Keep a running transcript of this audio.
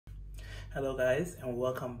Hello guys, and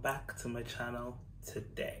welcome back to my channel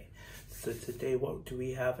today. So today, what do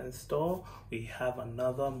we have in store? We have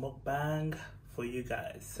another mukbang for you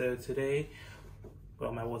guys. So today,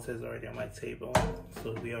 well, my water is already on my table,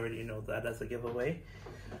 so we already know that as a giveaway.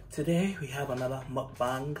 Today we have another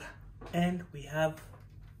mukbang, and we have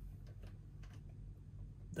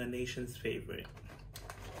the nation's favorite,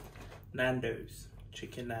 Nandos,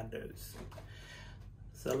 chicken Nandos.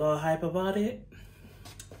 So a lot of hype about it.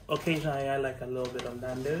 Occasionally I like a little bit of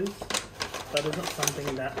Nandos, but it's not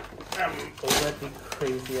something that I'm overtly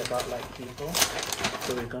crazy about like people.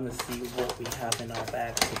 So we're gonna see what we have in our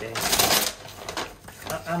bag today.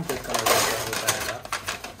 I'm just gonna wrap the whole bag up.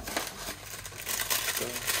 So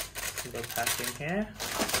the packing here,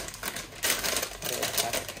 another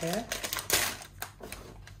pack here,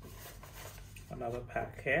 another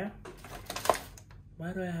pack here.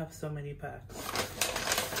 Why do I have so many packs?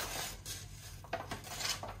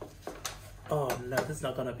 Oh no, this is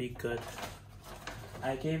not gonna be good.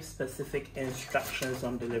 I gave specific instructions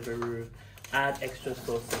on Deliveroo. Add extra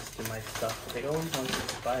sauces to my stuff. They always want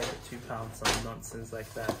to buy at £2 or nonsense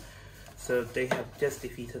like that. So they have just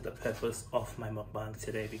defeated the purpose of my mukbang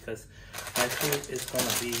today, because my food is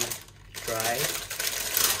gonna be dry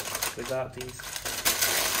without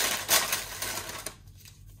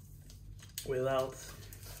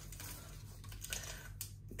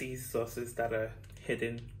these sauces that are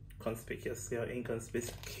hidden conspicuously or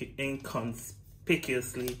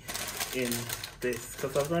inconspicuously in this,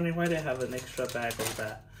 because I was wondering why they have an extra bag of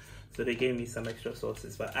that. So they gave me some extra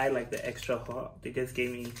sauces, but I like the extra hot. They just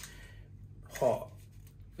gave me hot.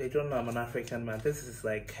 They don't know I'm an African man. This is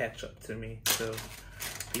like ketchup to me. So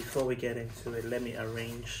before we get into it, let me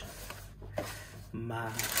arrange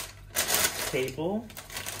my table,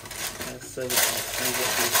 and so we can see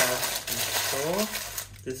what we have in store.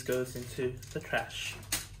 This goes into the trash.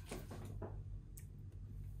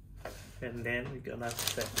 And then we're gonna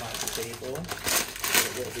set my table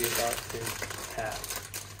for what we're about to have.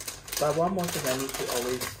 But one more thing I need to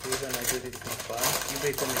always do when I do this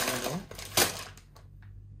mukbang,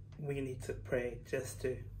 we need to pray just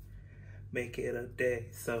to make it a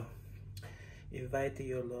day. So invite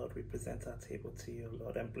your Lord, we present our table to you,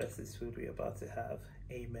 Lord, and bless this food we're about to have.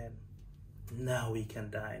 Amen. Now we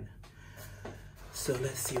can dine. So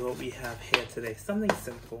let's see what we have here today. Something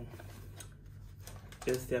simple.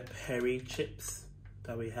 Just the peri chips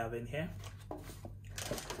that we have in here,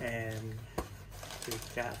 and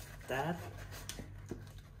we've got that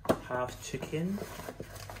half chicken.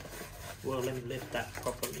 Well, let me lift that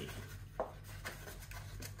properly.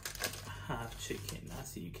 Half chicken,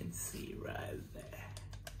 as you can see right there.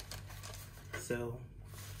 So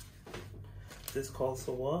this calls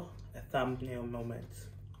for what? A thumbnail moment.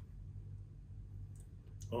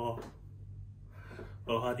 Or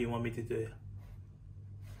how do you want me to do it?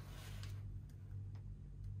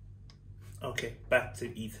 Okay, back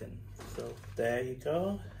to eating. So there you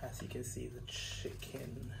go. As you can see, the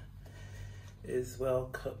chicken is well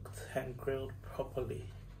cooked and grilled properly.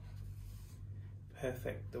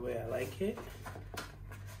 Perfect, the way I like it.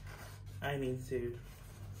 I need to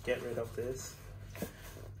get rid of this.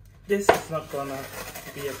 This is not gonna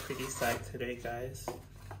be a pretty sight today, guys.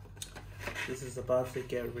 This is about to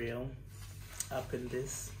get real up in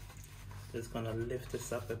this. Just gonna lift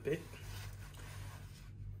this up a bit.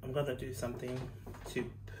 I'm gonna do something to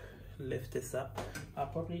lift this up. I'll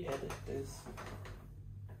probably edit this,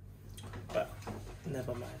 but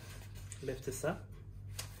never mind. Lift this up,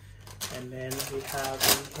 and then we have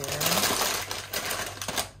in here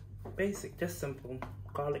basic, just simple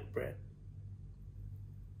garlic bread.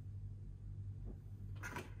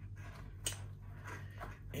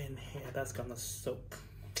 In here, that's gonna soak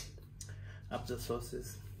up the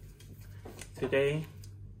sauces. Today,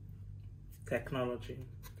 technology.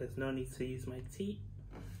 There's no need to use my teeth.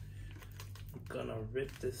 I'm gonna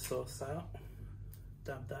rip this sauce out.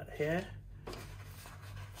 Dump that here.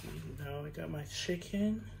 Now I got my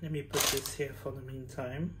chicken. Let me put this here for the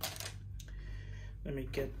meantime. Let me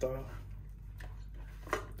get the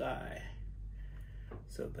thigh.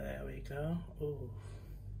 So there we go. Oh,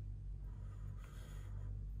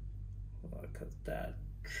 look at that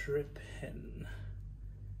dripping.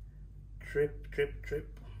 Drip, drip,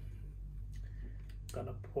 drip.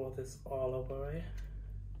 Gonna pour this all over it.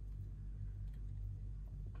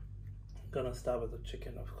 Gonna start with the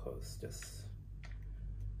chicken, of course. Just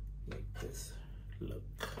make this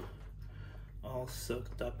look all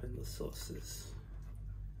soaked up in the sauces.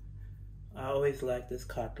 I always like this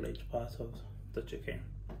cartilage part of the chicken.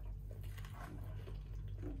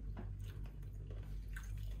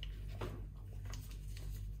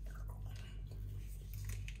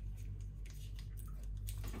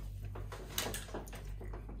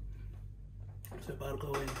 So about to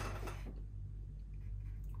go in.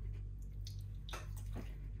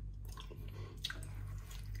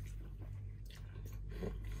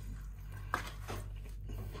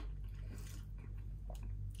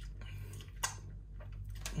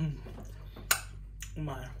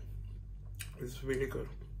 My, it's really good.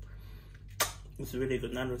 It's really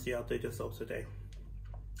good. Nandos, you update yourself today.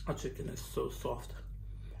 Our chicken is so soft.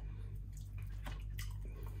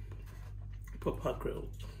 Proper grilled.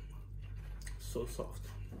 So soft.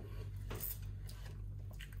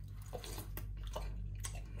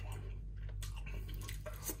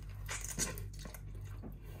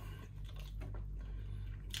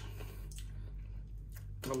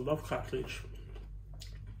 I love cartilage.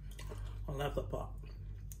 I love the pot.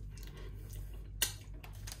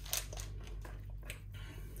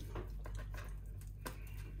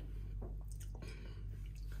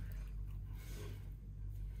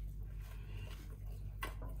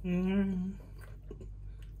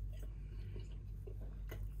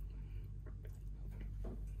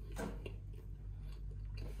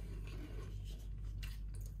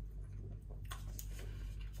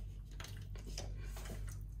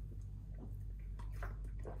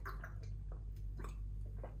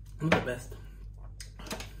 The best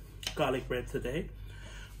garlic bread today.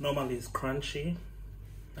 Normally it's crunchy.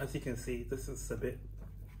 As you can see, this is a bit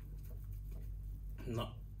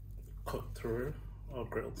not cooked through or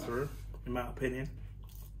grilled through, in my opinion.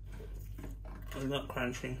 It's not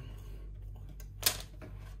crunchy.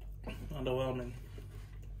 Underwhelming.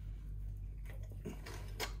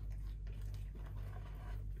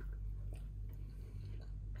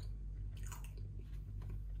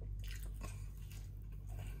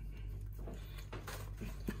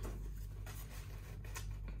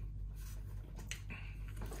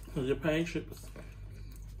 So the peri chips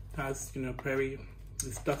has, you know, peri,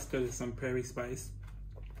 it's dusted with some peri spice,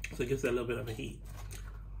 so it gives it a little bit of a heat.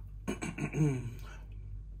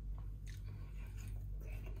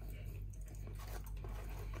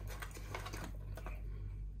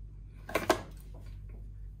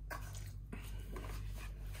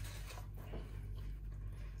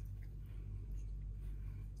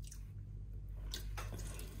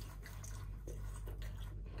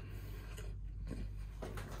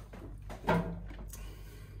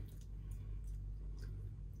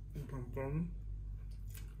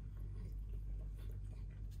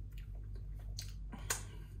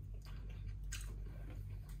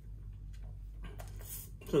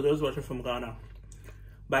 So those watching from Ghana,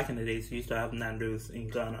 back in the days, we used to have Nandos in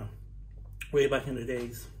Ghana. Way back in the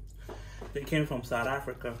days, they came from South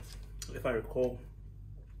Africa, if I recall,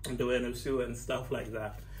 and they were in Usu and stuff like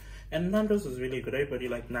that. And Nandos was really good. Everybody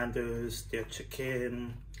liked Nandos, their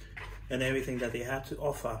chicken, and everything that they had to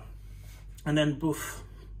offer. And then poof,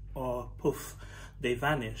 they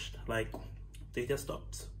vanished. Like, they just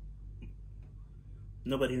stopped.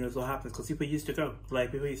 Nobody knows what happens because people used to go.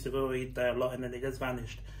 Like, people used to go eat there a lot and then they just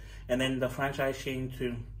vanished. And then the franchise changed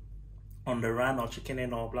to on the Rant or Chicken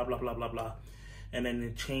Inn or blah, blah, blah, blah, blah. And then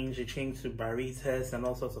it changed to Burritos and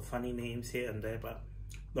all sorts of funny names here and there. But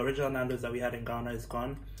the original Nandos that we had in Ghana is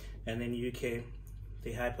gone. And in the UK,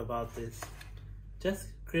 they hype about this. Just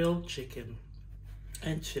grilled chicken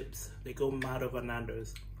and chips. They go mad over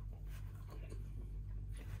Nandos.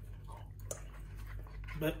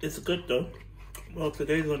 But it's good though. Well,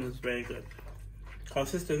 today's one is very good.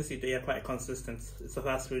 Consistency, they are quite consistent. It's a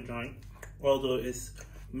fast food joint, although it's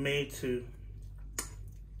made to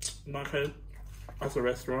market as a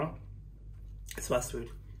restaurant. It's fast food.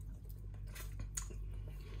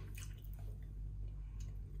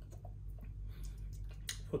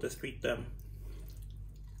 For the street them.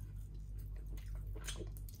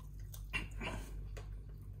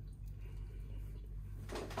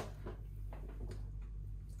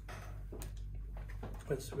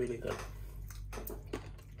 It's really good.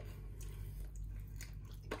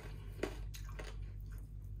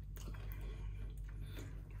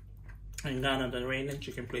 In Ghana, the reigning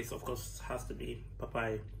chicken place, of course, has to be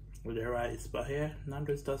Popeye with their rice, but here,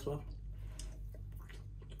 Nandos does well.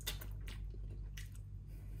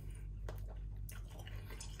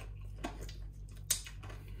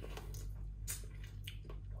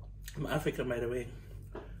 I'm African, by the way.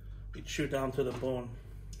 We chew down to the bone.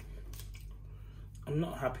 I'm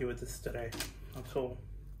not happy with this today at all.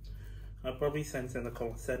 I probably sent in a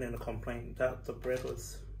complaint that the bread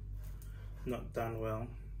was not done well.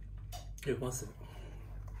 It wasn't.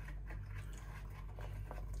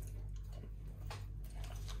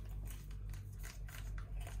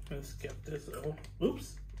 Let's get this. Oh,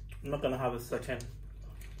 oops! I'm not gonna have a second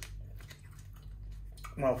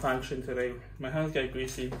malfunction today. My hands get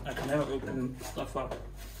greasy. I can never open stuff up.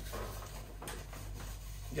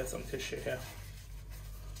 Get some tissue here.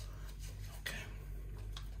 Okay.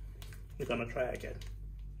 We're gonna try again.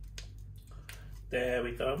 There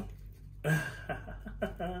we go. Oh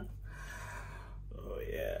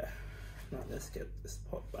yeah. Now let's get this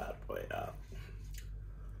pot bad boy out.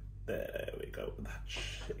 There we go with that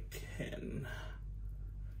chicken.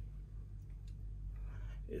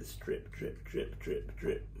 It's drip, drip, drip, drip,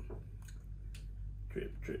 drip.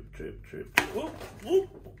 Drip, drip, drip, drip. Whoop, whoop.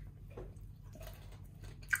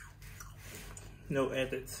 No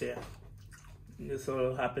edits here. This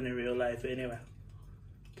will happen in real life anyway.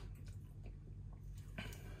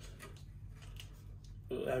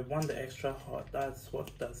 I want the extra hot. That's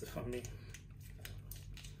what does it for me.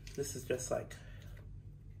 This is just like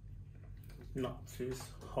not too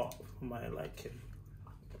hot for my liking.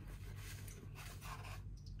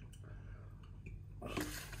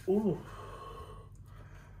 Ooh,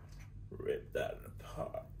 rip that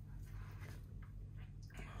apart.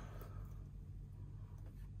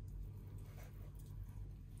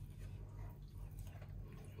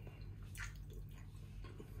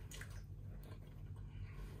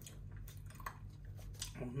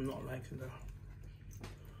 I'm not liking that.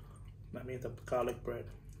 I mean the garlic bread.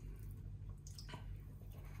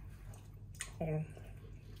 Oh.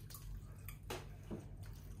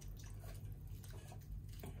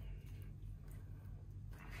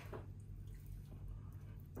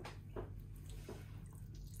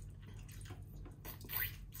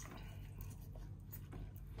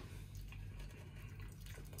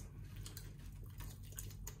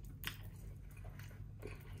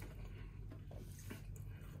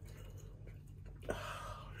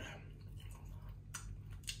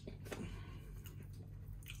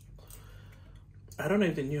 I don't know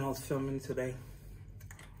if they knew I was filming today,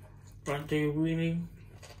 but they really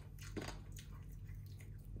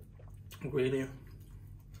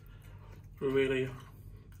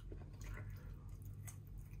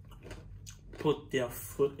put their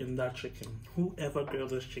foot in that chicken. Whoever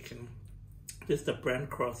grilled this chicken, this is the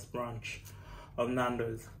Brent Cross branch of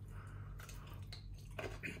Nandos.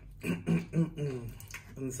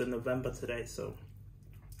 It's in November today, so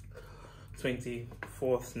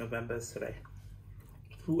 24th November is today.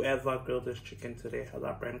 Whoever grilled this chicken today at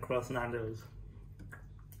that Brent Cross Nandos,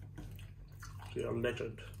 you're a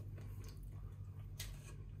legend.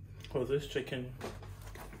 Oh, this chicken,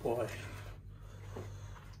 boy,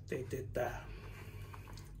 they did that.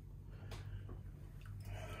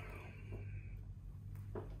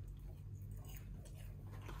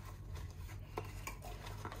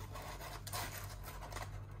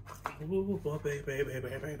 Ooh, boy,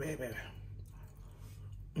 baby.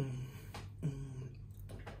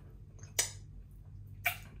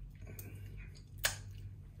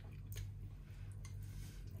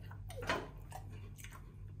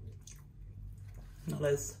 Now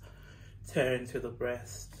let's tear into the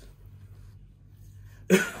breast.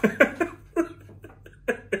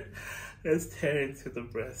 Let's tear into the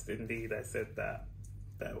breast. Indeed, I said that.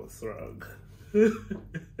 That was wrong.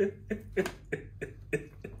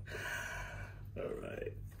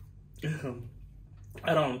 Alright.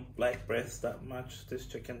 I don't like breast that much, this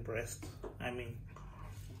chicken breast. I mean,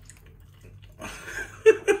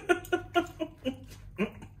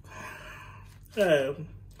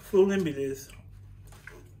 fooling me this.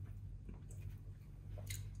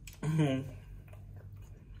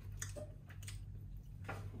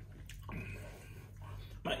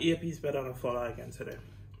 My earpiece better not fall out again today.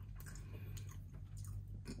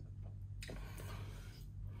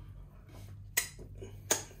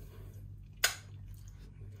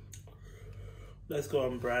 Let's go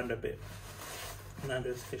and brand a bit.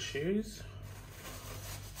 Nandos tissues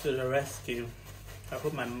to the rescue. I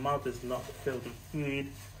hope my mouth is not filled with food,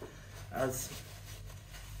 as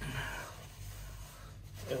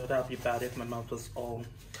that would be bad if my mouth was all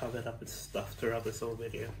covered up with stuff throughout this whole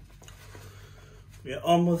video. We're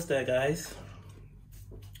almost there, guys.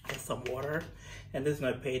 Get some water, and there's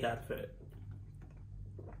no paid advert.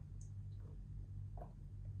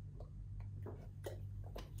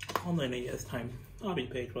 Only in a year's time, I'll be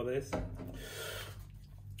paid for this.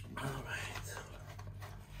 Alright.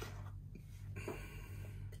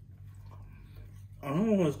 I don't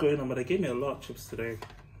know what's going on, but they gave me a lot of chips today.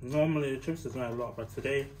 Normally the chips is not a lot, but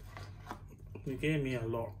today they gave me a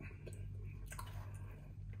lot.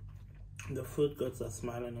 The food gods are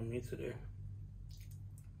smiling on me today.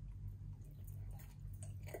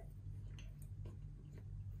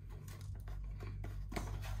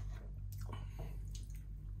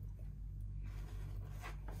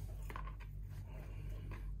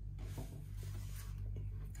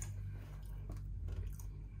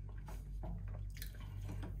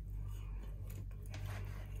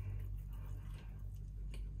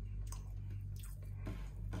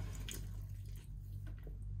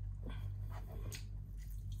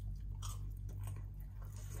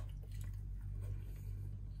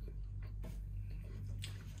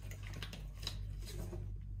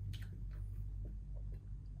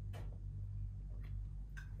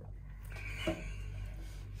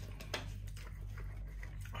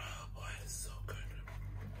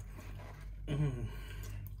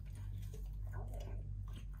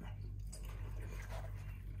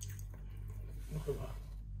 Look at that.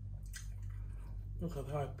 Look at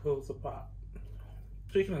how it pulls apart.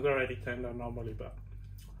 Chicken is already tender normally, but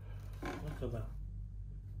look at that.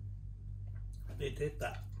 They did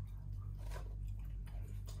that.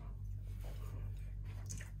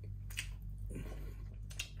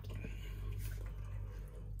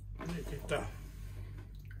 They did that.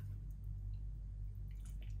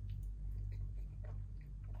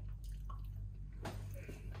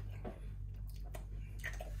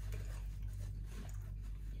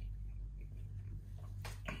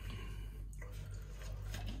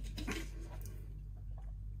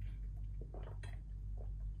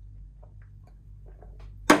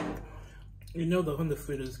 You know that when the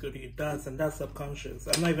food is good, you dance, and that's subconscious.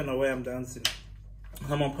 I'm not even aware I'm dancing.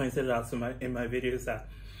 Someone pointed out in my videos that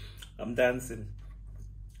I'm dancing.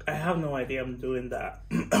 I have no idea I'm doing that.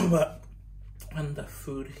 But when the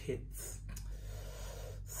food hits,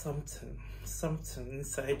 something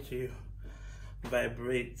inside you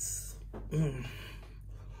vibrates.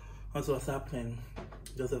 That's what's happening.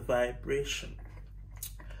 There's a vibration.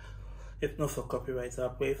 If not for copyright, I'll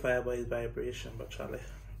play Fireboy's vibration, but Charlie.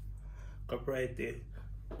 Right there.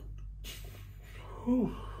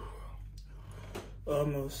 Whew.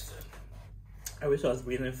 Almost. I wish I was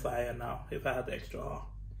breathing fire now. If I had extra oil,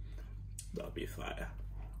 that'd be fire.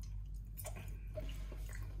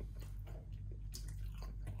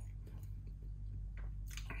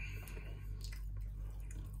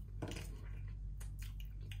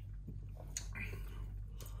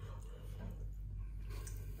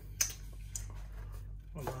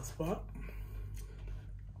 One last spot.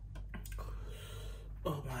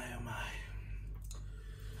 Oh my, oh my.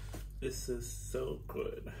 This is so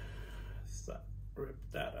good. So rip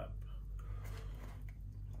that up.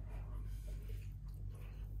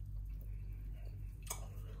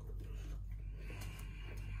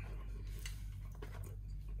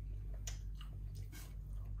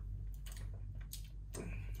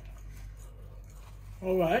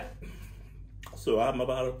 All right. So I'm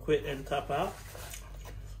about to quit and tap out.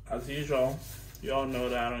 As usual, y'all know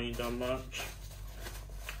that I don't eat that much.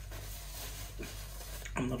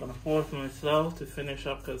 I'm not gonna force myself to finish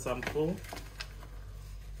up because I'm full.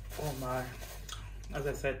 Oh my. As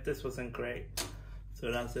I said, this wasn't great.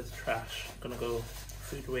 So that's just trash. I'm gonna go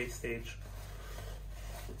food wastage.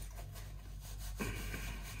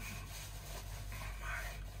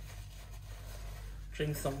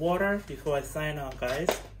 Drink some water before I sign out, guys.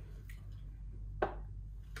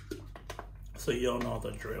 So you all know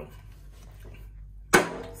the drill.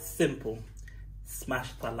 Simple.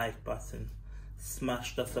 Smash the like button.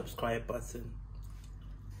 Smash the subscribe button.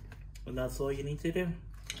 And that's all you need to do.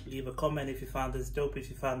 Leave a comment if you found this dope, if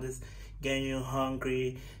you found this getting you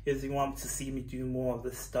hungry, if you want to see me do more of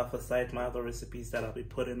this stuff aside my other recipes that I'll be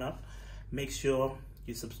putting up. Make sure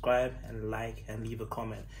you subscribe and like and leave a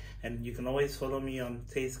comment. And you can always follow me on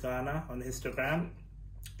Taste Ghana on Instagram.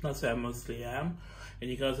 That's where I mostly am. And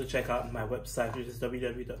you can also check out my website, which is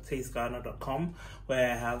www.tasteghana.com,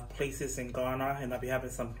 where I have places in Ghana, and I'll be having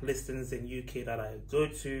some listings in UK that I go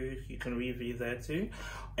to. You can review there too.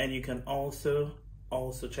 And you can also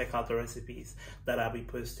check out the recipes that I'll be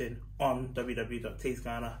posting on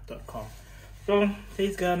www.tasteghana.com. So,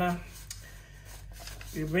 Taste Ghana,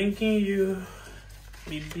 we're bringing you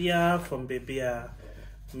Bibia from Bibia,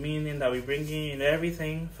 meaning that we're bringing in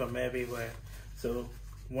everything from everywhere. So,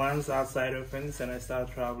 once outside opens and I start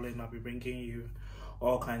traveling, I'll be bringing you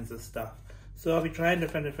all kinds of stuff. So I'll be trying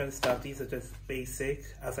different stuff. These are just basic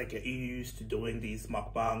as I get used to doing these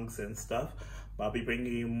mukbangs and stuff. But I'll be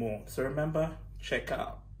bringing you more. So remember, check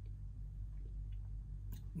out.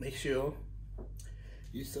 Make sure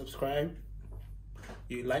you subscribe,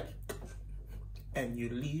 you like, and you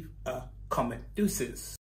leave a comment.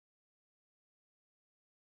 Deuces.